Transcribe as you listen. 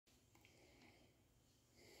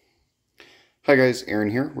Hi guys,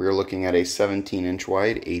 Aaron here. We are looking at a 17-inch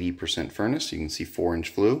wide, 80% furnace. You can see 4-inch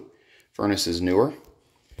flue. Furnace is newer.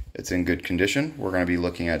 It's in good condition. We're going to be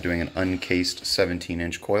looking at doing an uncased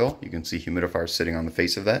 17-inch coil. You can see humidifier sitting on the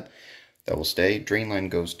face of that. That will stay. Drain line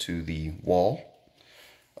goes to the wall.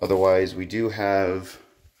 Otherwise, we do have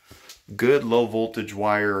good low voltage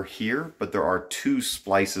wire here, but there are 2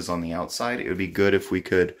 splices on the outside. It would be good if we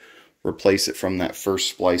could replace it from that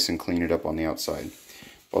first splice and clean it up on the outside.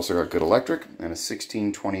 We've also got good electric and a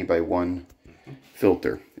 1620 by 1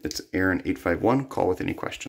 filter. It's Aaron851. Call with any questions.